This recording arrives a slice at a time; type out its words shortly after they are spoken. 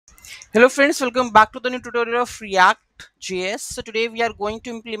Hello friends, welcome back to the new tutorial of React.js. So today we are going to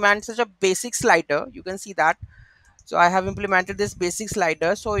implement such a basic slider. You can see that. So I have implemented this basic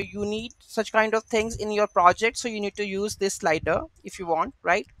slider. So you need such kind of things in your project. So you need to use this slider if you want,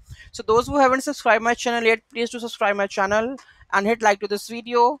 right? So those who haven't subscribed my channel yet, please do subscribe my channel and hit like to this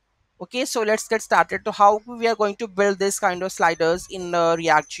video. Okay, so let's get started to how we are going to build this kind of sliders in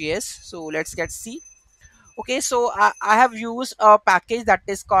React.js. So let's get see. Okay, so I have used a package that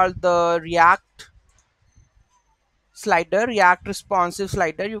is called the React responsive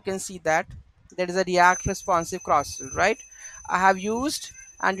slider. You can see that there is a React responsive cross, right? I have used,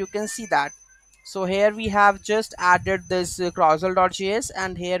 and you can see that. So here we have just added this Carousel.js,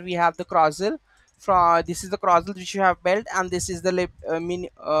 and here we have the Carousel. From this is the Carousel which you have built, and this is the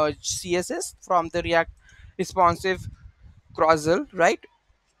CSS from the React responsive Carousel, right?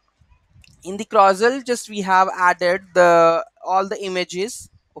 In the Carousel, just we have added the all the images.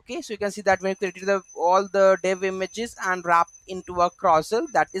 Okay, so you can see that we created the all the dev images and wrapped into a Carousel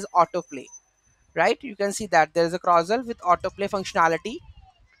that is autoplay, right? You can see that there is a Carousel with autoplay functionality.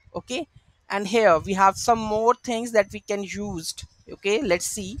 Okay, and here we have some more things that we can use. Okay, let's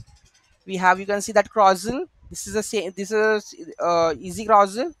see. We have, you can see that Carousel, this is a same, this is easy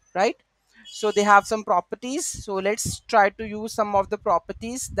Carousel, right? So they have some properties, so let's try to use some of the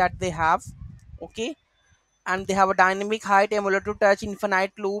properties that they have. Okay, and they have a dynamic height, emulator touch,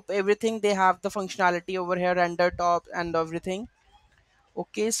 infinite loop, everything. They have the functionality over here, render top and everything.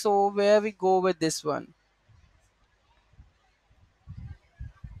 Okay, so where we go with this one?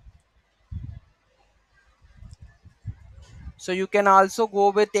 So you can also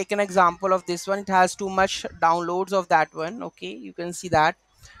go with, take an example of this one. It has too much downloads of that one. Okay, you can see that.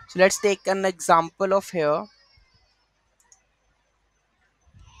 So let's take an example of here,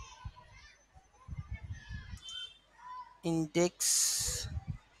 index.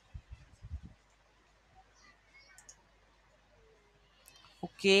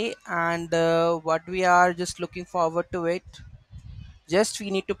 Okay, and what we are just looking forward to it, just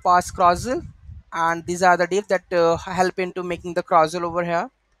we need to pass Carousel, and these are the div that help into making the Carousel over here.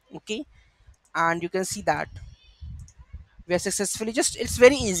 Okay, and you can see that we are successfully, just it's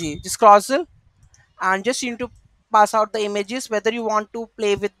very easy, just Carousel, and just you need to pass out the images. Whether you want to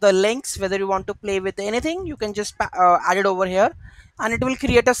play with the links, whether you want to play with anything, you can just add it over here, and it will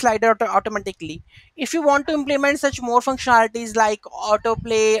create a slider automatically. If you want to implement such more functionalities like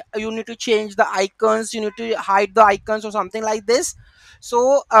autoplay, you need to change the icons, you need to hide the icons or something like this.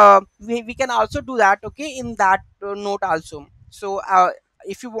 So we can also do that, okay, in that note also. So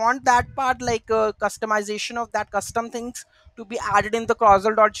if you want that part, like customization of that custom things to be added in the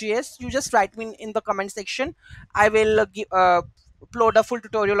Carousel.js, you just write me in the comment section. I will upload a full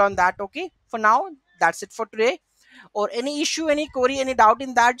tutorial on that. Okay, for now that's it for today. Or any issue, any query, any doubt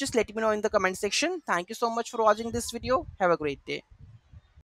in that, just let me know in the comment section. Thank you so much for watching this video. Have a great day.